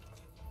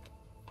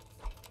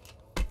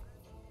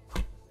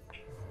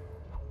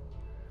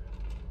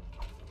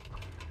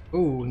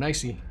 Ooh,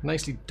 nicely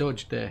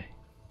dodged there.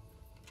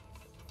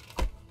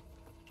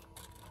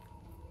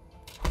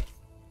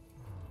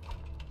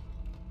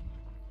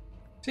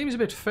 Seems a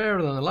bit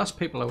fairer than the last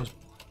people I was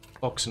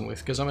boxing with,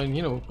 because I mean,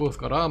 you know, we've both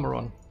got armour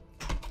on.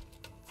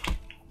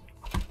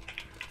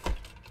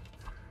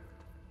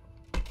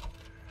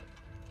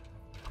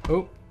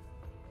 Oh,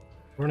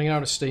 running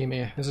out of steam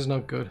here. This is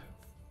not good.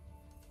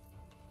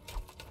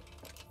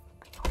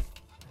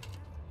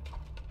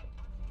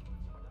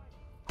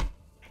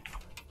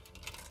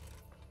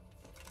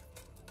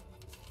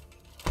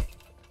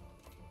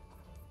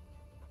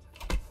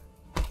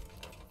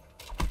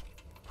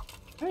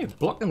 Hey,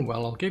 blocking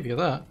well, I'll give you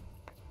that.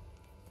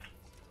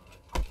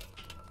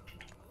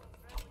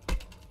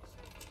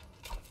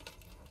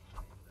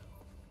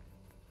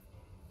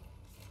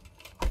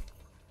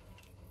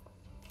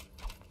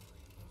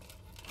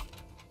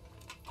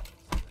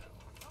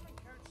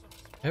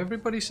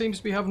 Everybody seems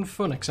to be having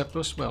fun except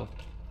us. Well,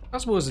 I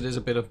suppose it is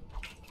a bit of...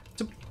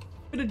 It's a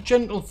bit of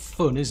gentle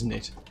fun, isn't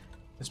it?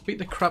 Let's beat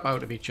the crap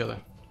out of each other.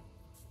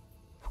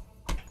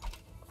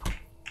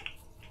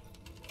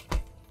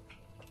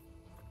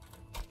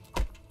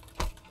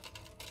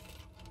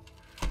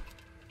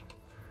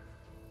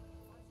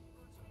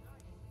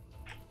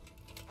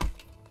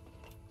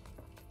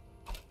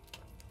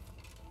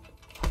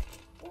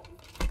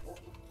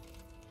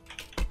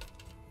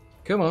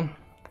 Come on.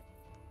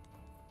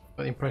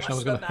 Got the impression I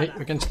was going to hit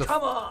against the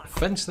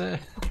fence there.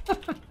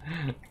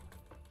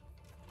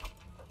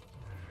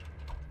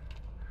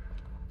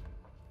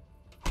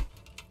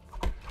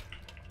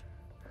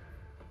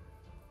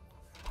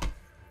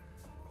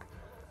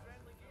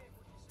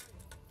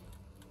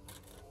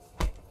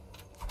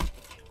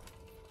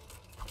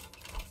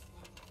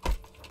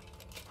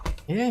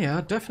 Yeah,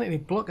 definitely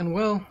blocking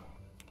well.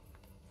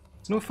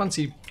 There's no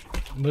fancy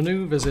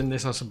manoeuvres in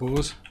this, I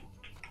suppose.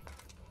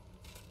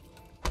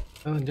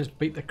 And then just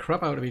beat the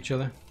crap out of each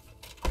other.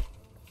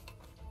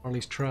 Or at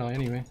least try,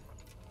 anyway.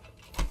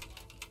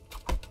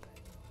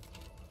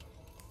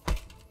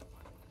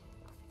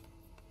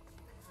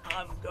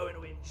 I'm going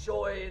to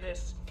enjoy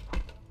this.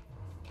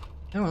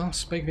 Oh well,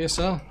 speak for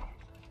yourself.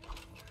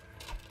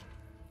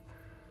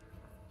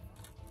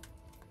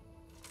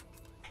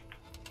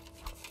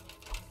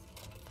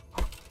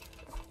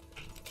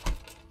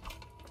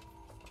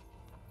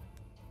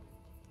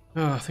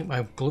 Oh, I think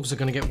my gloves are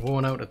going to get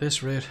worn out at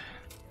this rate.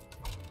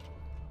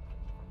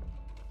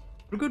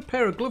 For a good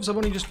pair of gloves, I've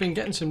only just been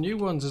getting some new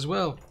ones as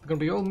well. They're going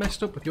to be all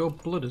messed up with your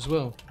blood as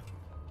well.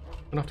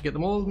 I'm going to have to get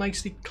them all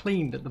nicely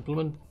cleaned at the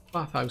blooming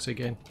bathhouse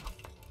again.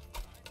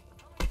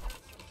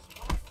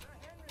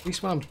 At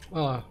least when I'm...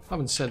 Well, I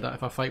haven't said that.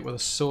 If I fight with a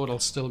sword, I'll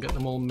still get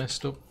them all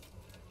messed up.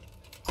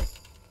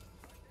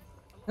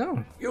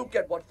 Oh. You'll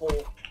get what for.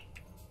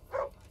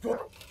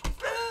 What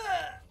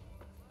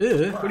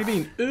do you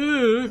mean?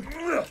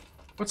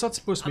 What's that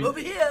supposed to be? I'm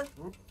over here.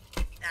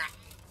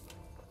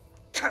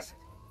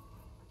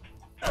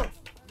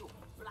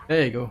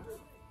 There you go.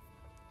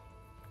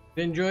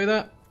 Did you enjoy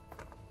that?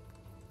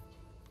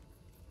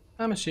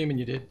 I'm assuming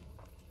you did.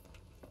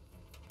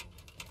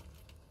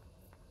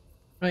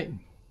 Right.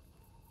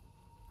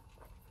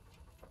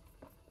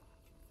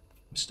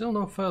 I'm still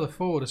no further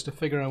forward as to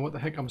figure out what the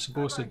heck I'm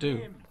supposed to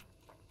do.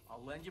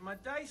 I'll lend you my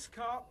dice,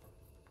 cop.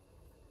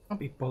 Can't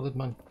be bothered,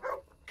 man.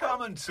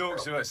 Come and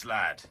talk to us,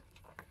 lad.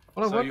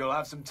 Well, So you'll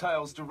have some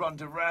tales to run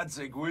to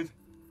Radzig with.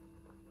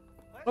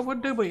 I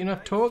would do, but you're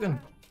not talking.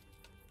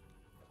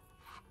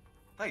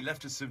 They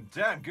left us some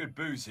damn good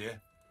booze here.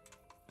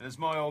 And as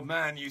my old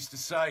man used to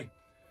say,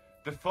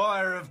 the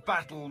fire of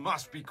battle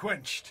must be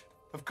quenched.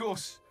 Of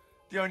course,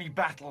 the only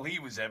battle he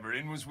was ever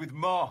in was with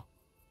Ma.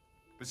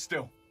 But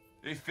still,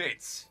 it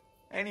fits.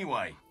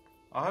 Anyway,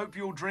 I hope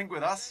you'll drink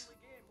with us.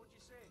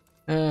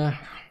 Well,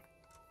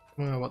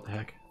 what the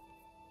heck.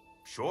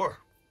 Sure.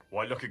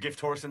 Why look a gift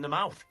horse in the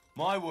mouth?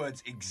 My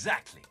words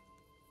exactly.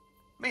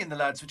 Me and the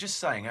lads were just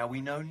saying how we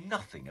know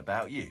nothing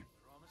about you.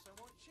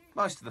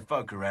 Most of the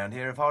folk around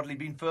here have hardly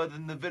been further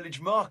than the village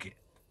market.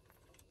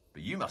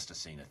 But you must have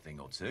seen a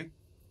thing or two.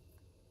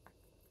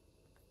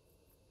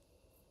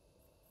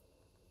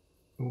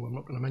 Oh, I'm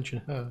not going to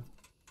mention her.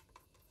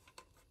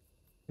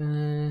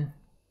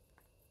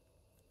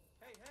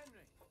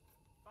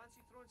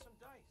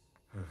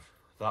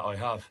 that I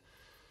have.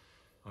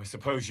 I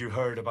suppose you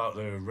heard about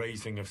the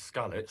raising of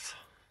Skalitz.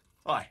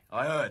 Aye,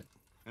 I heard.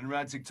 And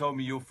Radzig told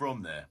me you're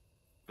from there.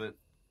 But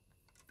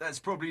that's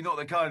probably not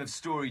the kind of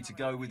story to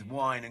go with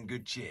wine and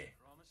good cheer.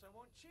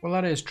 Well,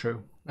 that is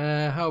true.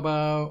 How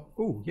about...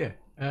 Oh, yeah.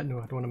 No,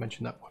 I don't want to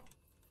mention that one.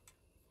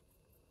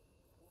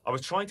 I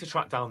was trying to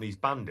track down these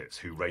bandits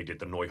who raided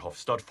the Neuhof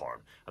stud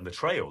farm, and the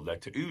trail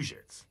led to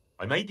Ujitz.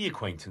 I made the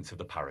acquaintance of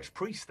the parish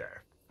priest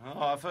there. Oh,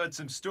 I've heard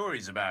some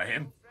stories about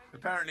him.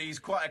 Apparently he's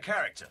quite a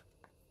character.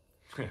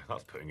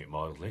 That's putting it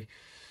mildly.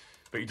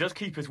 But he does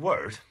keep his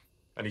word,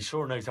 and he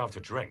sure knows how to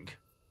drink.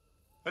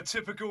 A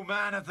typical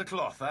man of the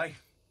cloth, eh?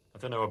 I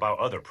don't know about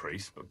other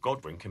priests, but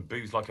Godwin can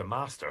booze like a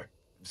master.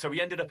 So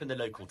we ended up in the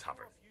local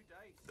tavern.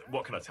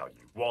 What can I tell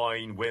you?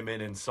 Wine,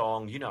 women, and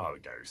song, you know how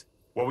it goes.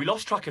 Well, we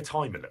lost track of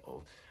time a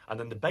little, and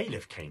then the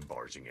bailiff came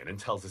barging in and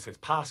tells us it's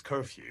past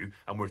curfew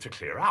and we're to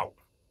clear out.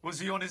 Was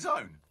he on his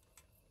own?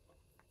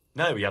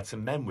 No, he had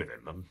some men with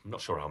him. I'm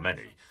not sure how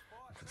many.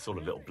 It's all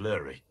a little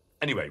blurry.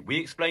 Anyway, we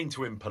explained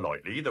to him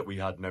politely that we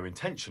had no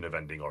intention of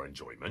ending our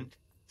enjoyment.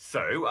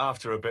 So,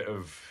 after a bit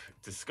of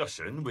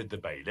discussion with the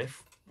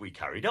bailiff, we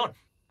carried on.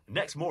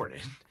 Next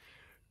morning,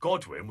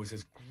 Godwin was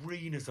as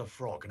green as a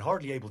frog and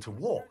hardly able to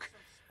walk.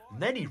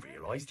 And then he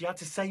realised he had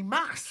to say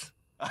mass.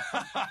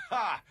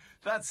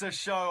 That's a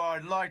show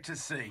I'd like to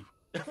see.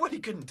 Well, he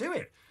couldn't do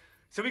it.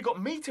 So he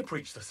got me to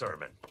preach the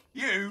sermon.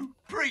 You?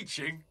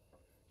 Preaching?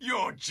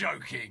 You're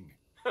joking.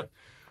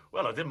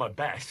 Well, I did my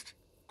best.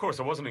 Of course,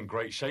 I wasn't in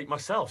great shape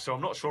myself, so I'm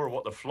not sure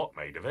what the flock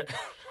made of it.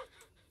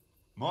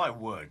 My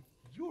word,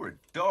 you're a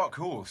dark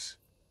horse.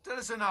 Tell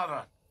us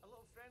another.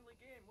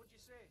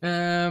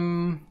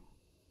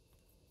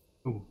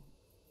 Ooh.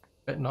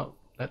 Better not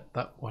let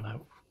that one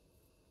out.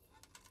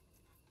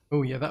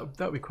 Oh yeah,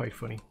 that'd be quite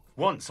funny.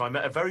 Once I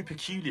met a very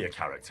peculiar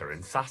character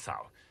in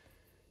Sasau.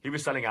 He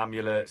was selling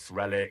amulets,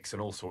 relics,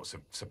 and all sorts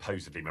of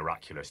supposedly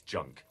miraculous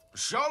junk.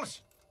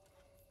 Charlotte!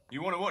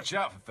 You want to watch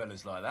out for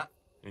fellas like that.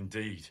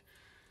 Indeed.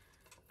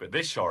 But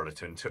this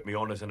charlatan took me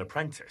on as an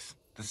apprentice.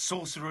 The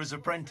sorcerer's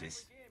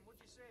apprentice?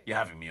 You're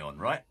having me on,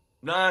 right?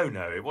 No,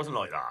 it wasn't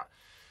like that.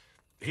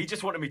 He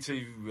just wanted me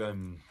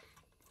to,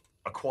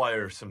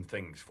 acquire some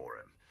things for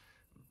him.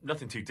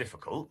 Nothing too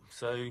difficult,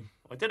 so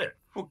I did it.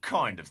 What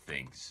kind of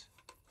things?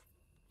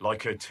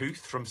 Like a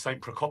tooth from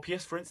St.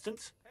 Procopius, for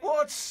instance?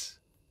 What?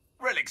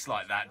 Relics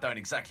like that don't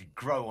exactly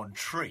grow on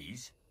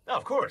trees. Oh,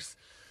 of course.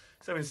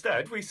 So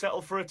instead, we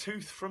settled for a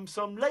tooth from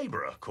some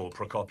labourer called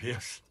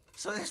Procopius.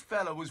 So this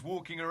fella was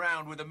walking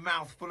around with a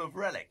mouthful of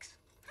relics.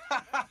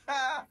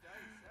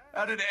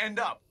 How did it end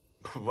up?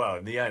 Well,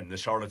 in the end, the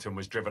charlatan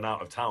was driven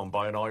out of town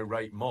by an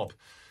irate mob.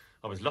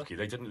 I was lucky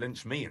they didn't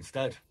lynch me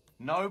instead.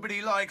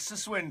 Nobody likes a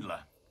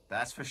swindler,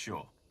 that's for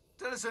sure.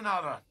 Tell us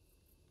another.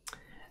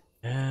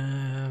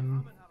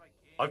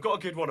 I've got a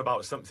good one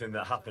about something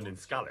that happened in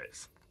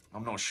Skalitz.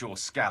 I'm not sure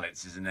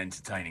Skalitz is an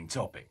entertaining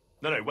topic.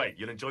 No, wait,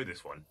 you'll enjoy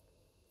this one.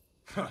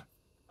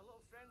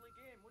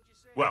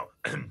 Well,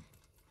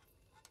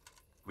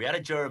 we had a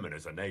German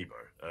as a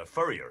neighbour, a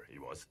furrier he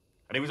was,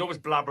 and he was always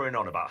blabbering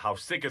on about how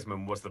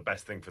Sigismund was the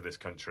best thing for this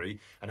country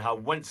and how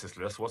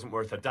Wenceslas wasn't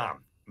worth a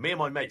damn. Me and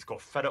my mates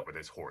got fed up with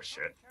his horse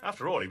shit.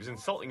 After all, he was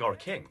insulting our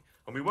king,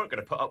 and we weren't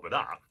going to put up with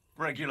that.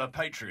 Regular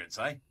patriots,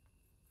 eh?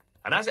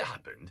 And as it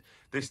happened,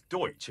 this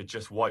Deutsch had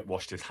just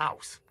whitewashed his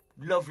house.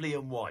 Lovely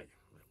and white,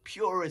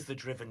 pure as the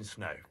driven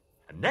snow.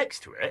 And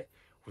next to it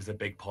was a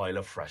big pile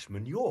of fresh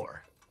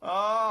manure.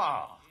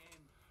 Ah,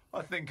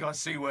 I think I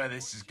see where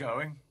this is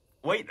going.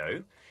 Wait,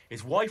 though,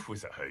 his wife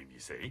was at home, you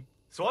see.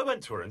 So I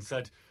went to her and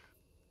said,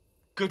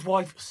 "Good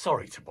wife,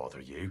 sorry to bother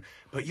you,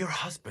 but your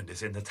husband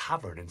is in the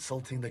tavern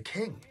insulting the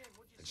king."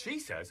 And she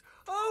says,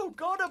 "Oh,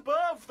 God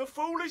above, the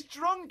fool is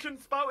drunk and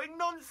spouting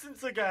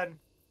nonsense again."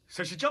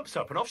 So she jumps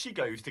up and off she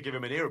goes to give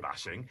him an ear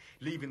bashing,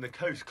 leaving the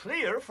coast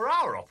clear for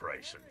our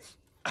operations.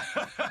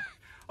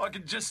 I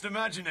can just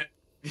imagine it.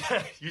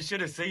 Yeah, you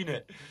should have seen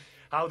it.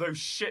 How those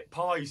shit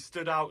pies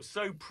stood out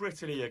so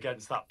prettily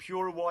against that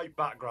pure white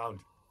background.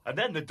 And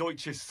then the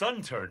Deutsch's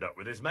son turned up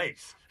with his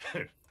mates.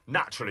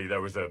 Naturally,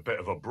 there was a bit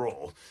of a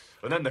brawl.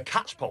 And then the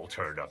catchpole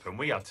turned up and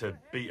we had to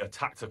beat a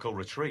tactical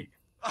retreat.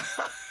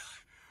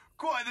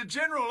 Quite the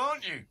general,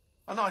 aren't you?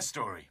 A nice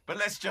story, but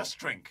let's just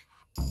drink.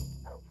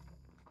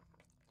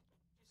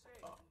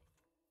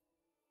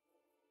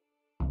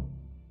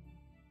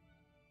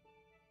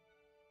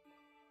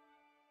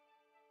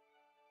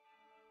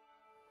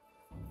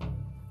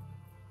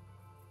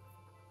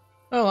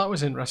 Well, that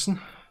was interesting.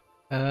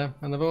 And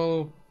they've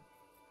all...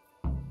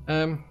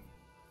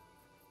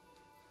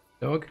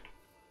 Dog.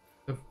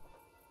 They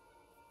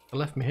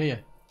left me here.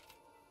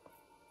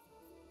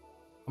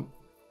 I'm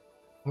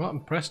not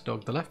impressed,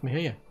 dog. They left me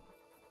here.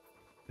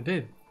 They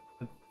did.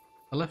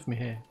 They left me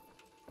here.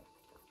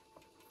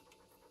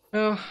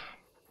 Well...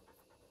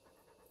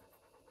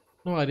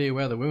 No idea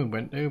where the woman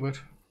went to, but...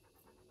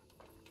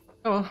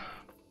 Oh well.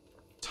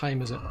 What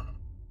time is it?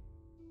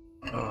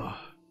 Oh...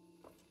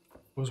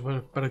 Suppose we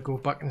better go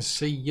back and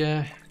see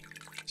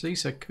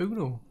Sir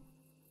Kuno.